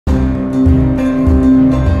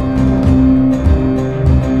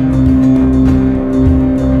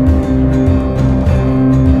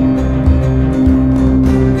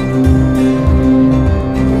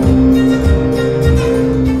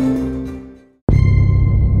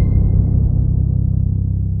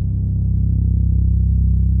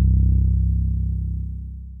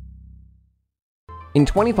In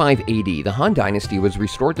 25 AD, the Han Dynasty was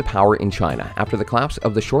restored to power in China after the collapse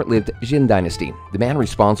of the short-lived Jin Dynasty. The man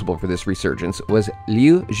responsible for this resurgence was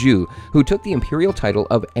Liu Zhu, who took the imperial title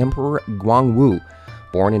of Emperor Guangwu.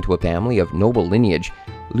 Born into a family of noble lineage,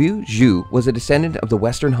 Liu Zhu was a descendant of the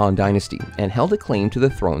Western Han Dynasty and held a claim to the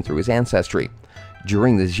throne through his ancestry.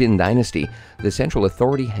 During the Jin Dynasty, the central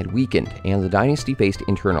authority had weakened, and the dynasty faced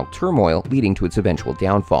internal turmoil leading to its eventual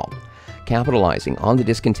downfall. Capitalizing on the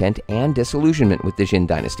discontent and disillusionment with the Jin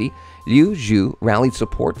Dynasty, Liu Zhu rallied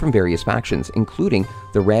support from various factions, including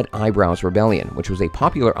the Red Eyebrows Rebellion, which was a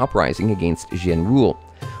popular uprising against Jin rule.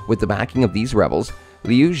 With the backing of these rebels,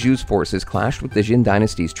 Liu Zhu's forces clashed with the Jin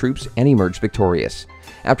Dynasty's troops and emerged victorious.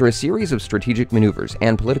 After a series of strategic maneuvers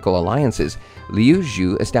and political alliances, Liu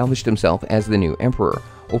Zhu established himself as the new emperor,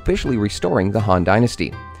 officially restoring the Han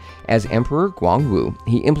Dynasty. As Emperor Guangwu,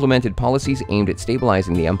 he implemented policies aimed at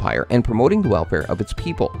stabilizing the empire and promoting the welfare of its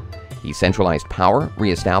people. He centralized power,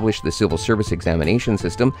 re-established the civil service examination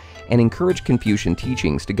system, and encouraged Confucian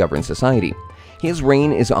teachings to govern society. His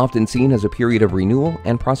reign is often seen as a period of renewal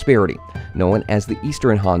and prosperity, known as the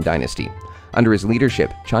Eastern Han Dynasty. Under his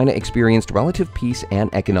leadership, China experienced relative peace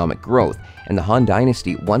and economic growth, and the Han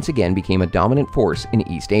Dynasty once again became a dominant force in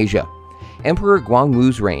East Asia. Emperor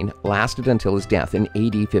Guangwu's reign lasted until his death in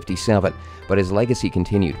AD 57, but his legacy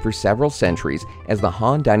continued for several centuries as the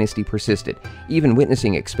Han Dynasty persisted, even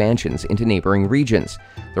witnessing expansions into neighboring regions.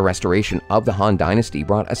 The restoration of the Han Dynasty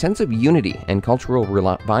brought a sense of unity and cultural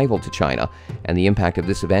revival to China, and the impact of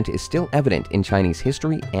this event is still evident in Chinese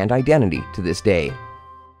history and identity to this day.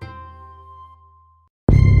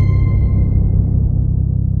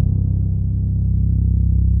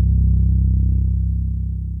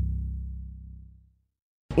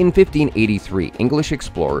 In 1583, English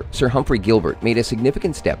explorer Sir Humphrey Gilbert made a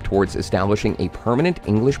significant step towards establishing a permanent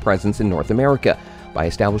English presence in North America by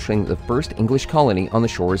establishing the first English colony on the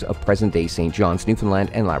shores of present-day St. John's,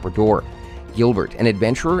 Newfoundland and Labrador. Gilbert, an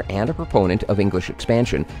adventurer and a proponent of English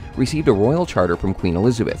expansion, received a royal charter from Queen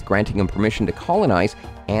Elizabeth, granting him permission to colonize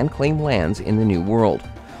and claim lands in the New World.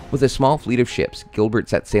 With a small fleet of ships, Gilbert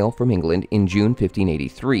set sail from England in June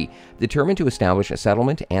 1583, determined to establish a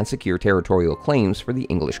settlement and secure territorial claims for the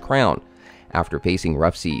English crown. After facing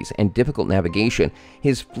rough seas and difficult navigation,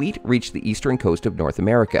 his fleet reached the eastern coast of North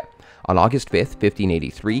America. On August 5,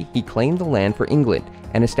 1583, he claimed the land for England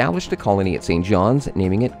and established a colony at St. John's,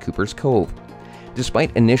 naming it Cooper's Cove.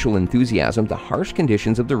 Despite initial enthusiasm, the harsh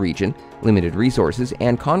conditions of the region, limited resources,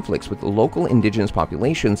 and conflicts with the local indigenous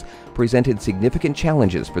populations presented significant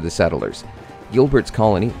challenges for the settlers. Gilbert's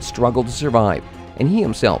colony struggled to survive, and he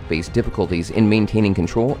himself faced difficulties in maintaining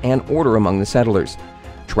control and order among the settlers.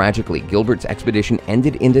 Tragically, Gilbert's expedition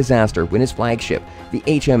ended in disaster when his flagship, the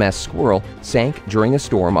HMS Squirrel, sank during a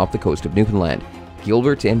storm off the coast of Newfoundland.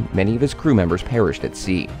 Gilbert and many of his crew members perished at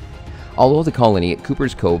sea. Although the colony at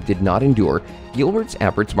Cooper's Cove did not endure, Gilbert's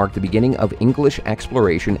efforts marked the beginning of English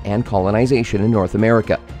exploration and colonization in North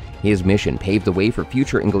America. His mission paved the way for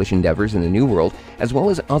future English endeavors in the New World, as well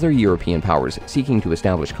as other European powers seeking to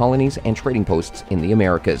establish colonies and trading posts in the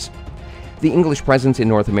Americas. The English presence in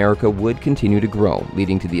North America would continue to grow,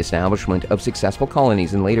 leading to the establishment of successful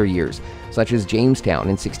colonies in later years, such as Jamestown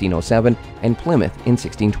in 1607 and Plymouth in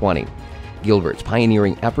 1620. Gilbert's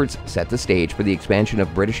pioneering efforts set the stage for the expansion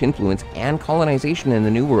of British influence and colonization in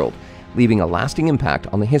the New World, leaving a lasting impact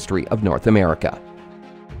on the history of North America.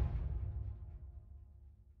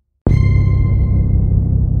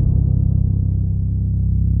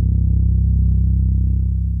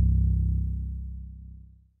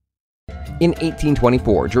 In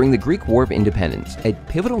 1824, during the Greek War of Independence, a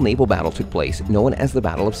pivotal naval battle took place known as the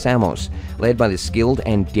Battle of Samos. Led by the skilled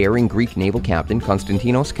and daring Greek naval captain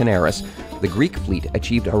Konstantinos Kanaris, the Greek fleet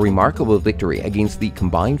achieved a remarkable victory against the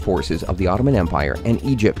combined forces of the Ottoman Empire and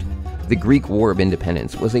Egypt. The Greek War of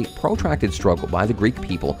Independence was a protracted struggle by the Greek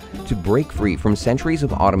people to break free from centuries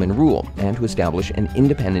of Ottoman rule and to establish an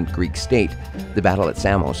independent Greek state. The battle at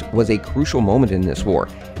Samos was a crucial moment in this war,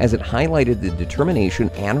 as it highlighted the determination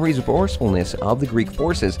and resourcefulness of the Greek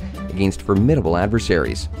forces against formidable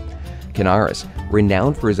adversaries. Kanaris,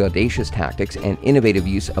 renowned for his audacious tactics and innovative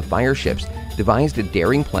use of fire ships, devised a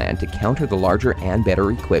daring plan to counter the larger and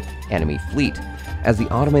better equipped enemy fleet. As the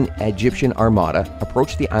Ottoman Egyptian armada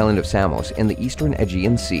approached the island of Samos in the eastern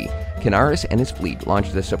Aegean Sea, Kanaris and his fleet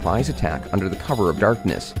launched a surprise attack under the cover of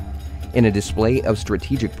darkness. In a display of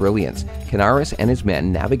strategic brilliance, Kanaris and his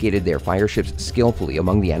men navigated their fire ships skillfully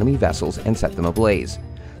among the enemy vessels and set them ablaze.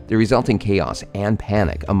 The resulting chaos and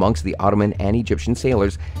panic amongst the Ottoman and Egyptian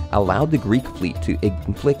sailors allowed the Greek fleet to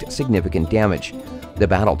inflict significant damage. The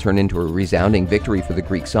battle turned into a resounding victory for the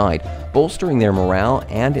Greek side, bolstering their morale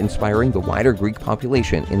and inspiring the wider Greek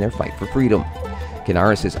population in their fight for freedom.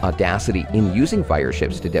 Kanaris' audacity in using fire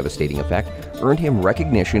ships to devastating effect earned him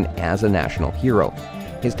recognition as a national hero.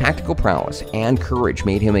 His tactical prowess and courage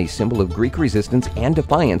made him a symbol of Greek resistance and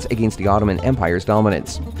defiance against the Ottoman Empire's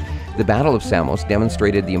dominance. The Battle of Samos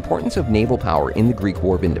demonstrated the importance of naval power in the Greek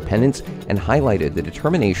War of Independence and highlighted the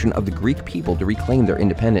determination of the Greek people to reclaim their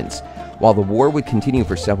independence. While the war would continue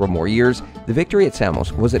for several more years, the victory at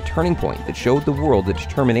Samos was a turning point that showed the world the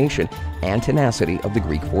determination and tenacity of the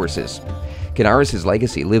Greek forces. Kanaris'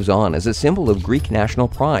 legacy lives on as a symbol of Greek national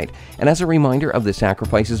pride and as a reminder of the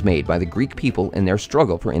sacrifices made by the Greek people in their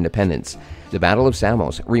struggle for independence. The Battle of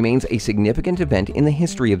Samos remains a significant event in the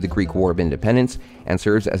history of the Greek War of Independence and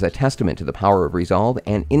serves as a testament to the power of resolve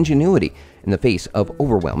and ingenuity in the face of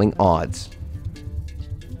overwhelming odds.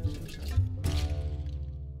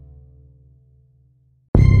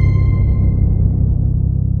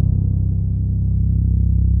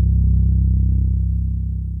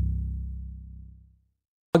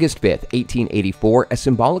 August 5, 1884, a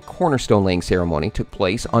symbolic cornerstone-laying ceremony took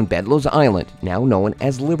place on Bedloes Island, now known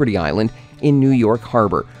as Liberty Island, in New York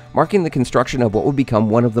Harbor, marking the construction of what would become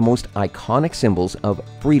one of the most iconic symbols of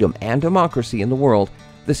freedom and democracy in the world,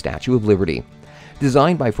 the Statue of Liberty.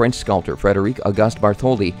 Designed by French sculptor Frédéric Auguste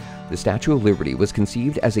Bartholdi, the Statue of Liberty was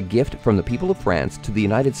conceived as a gift from the people of France to the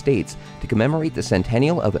United States to commemorate the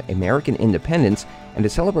centennial of American independence and to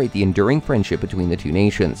celebrate the enduring friendship between the two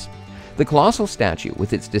nations. The colossal statue,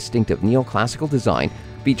 with its distinctive neoclassical design,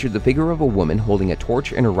 featured the figure of a woman holding a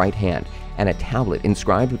torch in her right hand and a tablet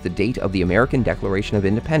inscribed with the date of the American Declaration of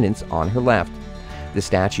Independence on her left. The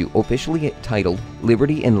statue, officially titled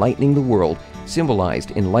Liberty Enlightening the World,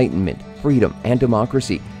 symbolized enlightenment, freedom, and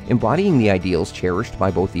democracy, embodying the ideals cherished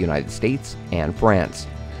by both the United States and France.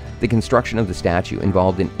 The construction of the statue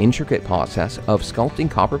involved an intricate process of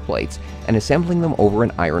sculpting copper plates and assembling them over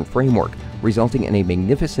an iron framework, resulting in a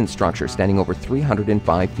magnificent structure standing over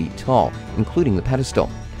 305 feet tall, including the pedestal.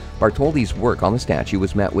 Bartholdi's work on the statue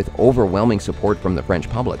was met with overwhelming support from the French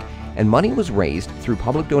public, and money was raised through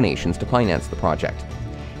public donations to finance the project.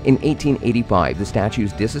 In 1885, the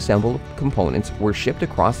statue's disassembled components were shipped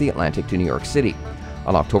across the Atlantic to New York City.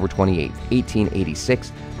 On October 28,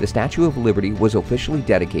 1886, the Statue of Liberty was officially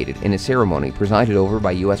dedicated in a ceremony presided over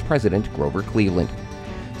by U.S. President Grover Cleveland.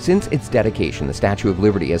 Since its dedication, the Statue of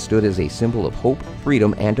Liberty has stood as a symbol of hope,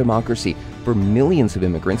 freedom, and democracy for millions of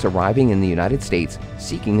immigrants arriving in the United States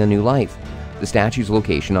seeking a new life. The statue's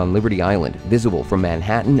location on Liberty Island, visible from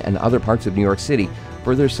Manhattan and other parts of New York City,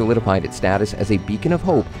 further solidified its status as a beacon of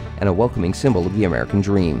hope and a welcoming symbol of the American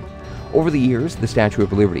dream. Over the years, the Statue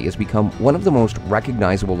of Liberty has become one of the most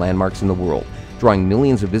recognizable landmarks in the world, drawing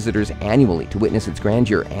millions of visitors annually to witness its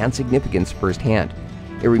grandeur and significance firsthand.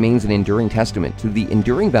 It remains an enduring testament to the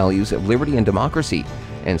enduring values of liberty and democracy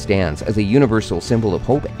and stands as a universal symbol of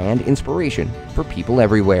hope and inspiration for people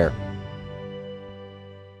everywhere.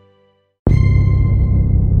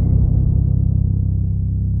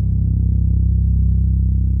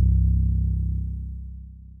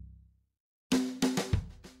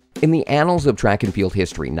 In the annals of track and field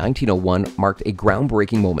history, 1901 marked a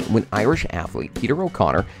groundbreaking moment when Irish athlete Peter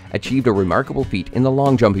O'Connor achieved a remarkable feat in the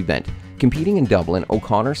long jump event. Competing in Dublin,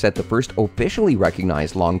 O'Connor set the first officially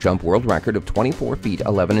recognized long jump world record of 24 feet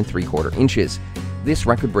 11 3/4 inches. This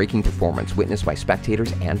record-breaking performance, witnessed by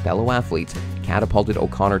spectators and fellow athletes, catapulted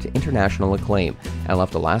O'Connor to international acclaim and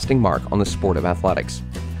left a lasting mark on the sport of athletics.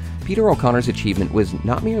 Peter O'Connor's achievement was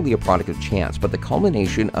not merely a product of chance, but the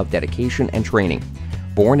culmination of dedication and training.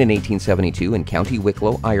 Born in 1872 in County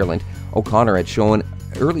Wicklow, Ireland, O'Connor had shown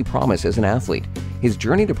early promise as an athlete. His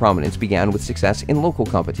journey to prominence began with success in local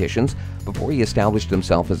competitions before he established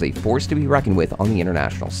himself as a force to be reckoned with on the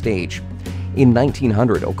international stage. In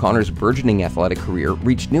 1900, O'Connor's burgeoning athletic career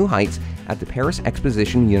reached new heights at the Paris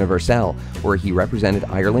Exposition Universelle, where he represented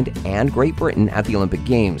Ireland and Great Britain at the Olympic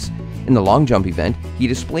Games. In the long jump event, he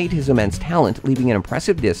displayed his immense talent, leaving an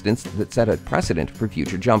impressive distance that set a precedent for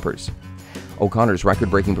future jumpers. O'Connor's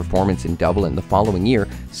record-breaking performance in Dublin the following year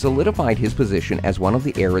solidified his position as one of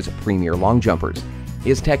the era's premier long jumpers.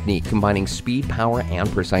 His technique, combining speed, power, and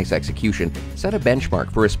precise execution, set a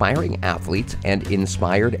benchmark for aspiring athletes and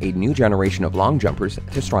inspired a new generation of long jumpers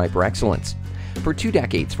to strive for excellence. For 2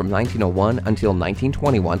 decades, from 1901 until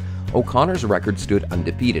 1921, O'Connor's record stood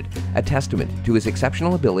undefeated, a testament to his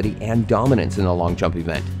exceptional ability and dominance in the long jump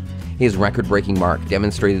event. His record-breaking mark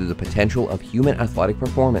demonstrated the potential of human athletic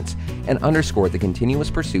performance and underscored the continuous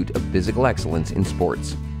pursuit of physical excellence in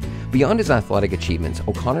sports. Beyond his athletic achievements,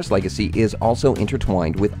 O'Connor's legacy is also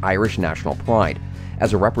intertwined with Irish national pride.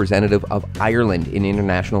 As a representative of Ireland in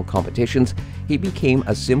international competitions, he became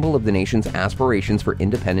a symbol of the nation's aspirations for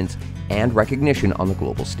independence and recognition on the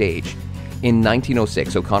global stage. In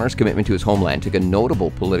 1906, O'Connor's commitment to his homeland took a notable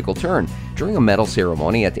political turn. During a medal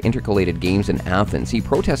ceremony at the Intercalated Games in Athens, he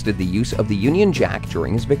protested the use of the Union Jack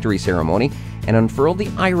during his victory ceremony and unfurled the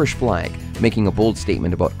Irish flag, making a bold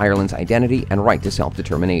statement about Ireland's identity and right to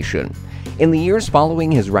self-determination. In the years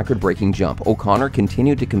following his record-breaking jump, O'Connor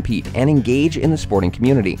continued to compete and engage in the sporting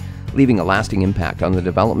community, leaving a lasting impact on the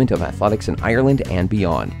development of athletics in Ireland and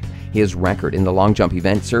beyond. His record in the long jump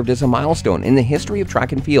event served as a milestone in the history of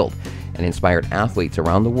track and field and inspired athletes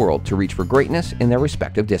around the world to reach for greatness in their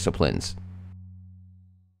respective disciplines.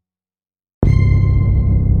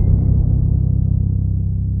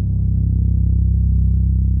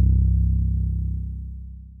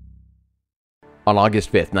 On August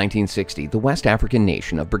 5, 1960, the West African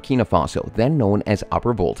nation of Burkina Faso, then known as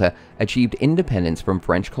Upper Volta, achieved independence from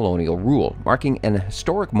French colonial rule, marking an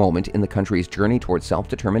historic moment in the country's journey towards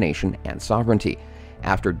self-determination and sovereignty.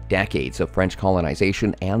 After decades of French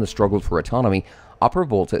colonization and the struggle for autonomy, Upper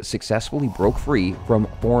Volta successfully broke free from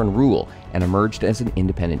foreign rule and emerged as an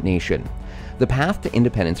independent nation. The path to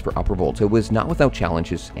independence for Upper Volta was not without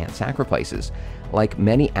challenges and sacrifices. Like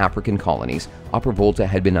many African colonies, Upper Volta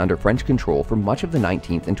had been under French control for much of the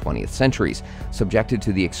 19th and 20th centuries, subjected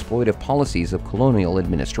to the exploitive policies of colonial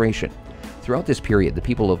administration. Throughout this period, the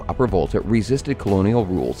people of Upper Volta resisted colonial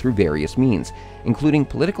rule through various means, including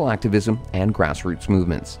political activism and grassroots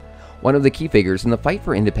movements. One of the key figures in the fight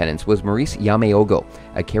for independence was Maurice Yameogo,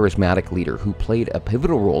 a charismatic leader who played a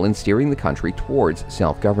pivotal role in steering the country towards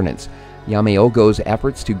self-governance. Yameogo's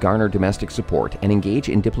efforts to garner domestic support and engage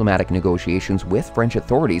in diplomatic negotiations with French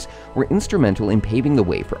authorities were instrumental in paving the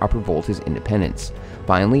way for Upper Volta's independence.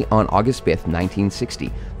 Finally, on August 5,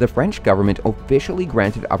 1960, the French government officially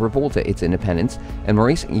granted Upper Volta its independence, and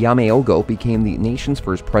Maurice Yameogo became the nation's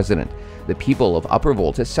first president. The people of Upper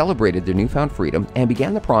Volta celebrated their newfound freedom and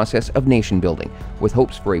began the process of nation building, with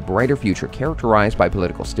hopes for a brighter future characterized by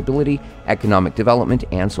political stability, economic development,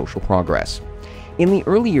 and social progress. In the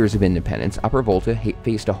early years of independence, Upper Volta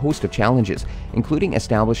faced a host of challenges, including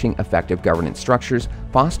establishing effective governance structures,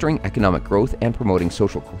 fostering economic growth, and promoting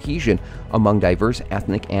social cohesion among diverse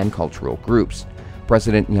ethnic and cultural groups.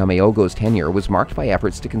 President Yameogo's tenure was marked by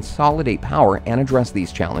efforts to consolidate power and address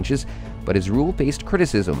these challenges, but his rule faced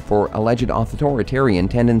criticism for alleged authoritarian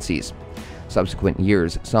tendencies. Subsequent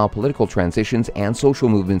years saw political transitions and social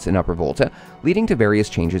movements in Upper Volta, leading to various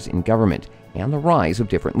changes in government and the rise of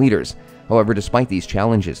different leaders. However, despite these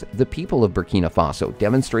challenges, the people of Burkina Faso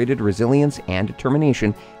demonstrated resilience and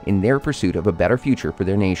determination in their pursuit of a better future for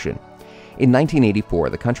their nation. In 1984,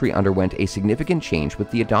 the country underwent a significant change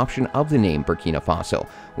with the adoption of the name Burkina Faso,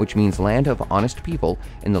 which means land of honest people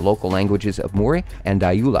in the local languages of Moore and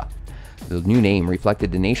Dioula. The new name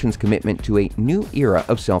reflected the nation's commitment to a new era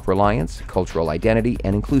of self-reliance, cultural identity,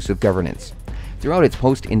 and inclusive governance. Throughout its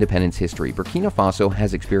post-independence history, Burkina Faso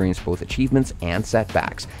has experienced both achievements and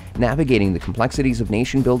setbacks, navigating the complexities of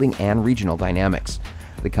nation-building and regional dynamics.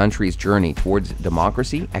 The country's journey towards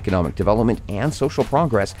democracy, economic development, and social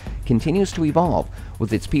progress continues to evolve,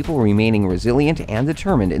 with its people remaining resilient and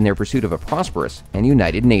determined in their pursuit of a prosperous and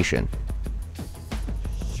united nation.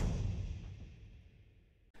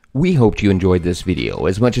 We hoped you enjoyed this video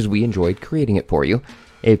as much as we enjoyed creating it for you.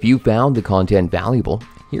 If you found the content valuable,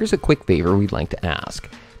 here's a quick favor we'd like to ask.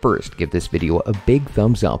 First, give this video a big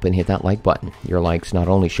thumbs up and hit that like button. Your likes not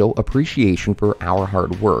only show appreciation for our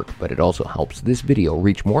hard work, but it also helps this video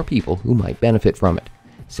reach more people who might benefit from it.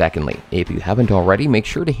 Secondly, if you haven't already, make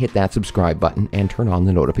sure to hit that subscribe button and turn on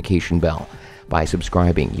the notification bell. By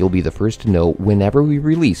subscribing, you'll be the first to know whenever we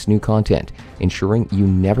release new content, ensuring you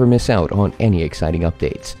never miss out on any exciting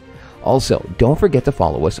updates. Also, don't forget to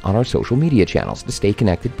follow us on our social media channels to stay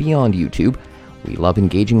connected beyond YouTube. We love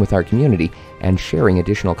engaging with our community and sharing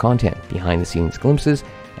additional content, behind-the-scenes glimpses,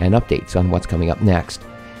 and updates on what's coming up next.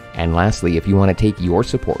 And lastly, if you want to take your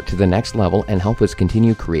support to the next level and help us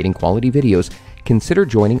continue creating quality videos, consider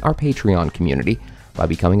joining our Patreon community. By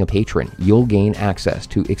becoming a patron, you'll gain access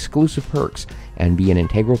to exclusive perks and be an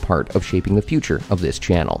integral part of shaping the future of this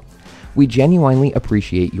channel. We genuinely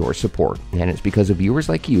appreciate your support, and it's because of viewers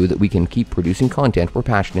like you that we can keep producing content we're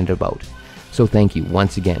passionate about. So thank you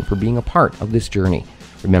once again for being a part of this journey.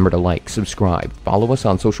 Remember to like, subscribe, follow us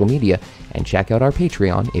on social media, and check out our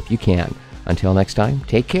Patreon if you can. Until next time,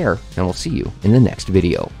 take care, and we'll see you in the next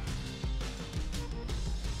video.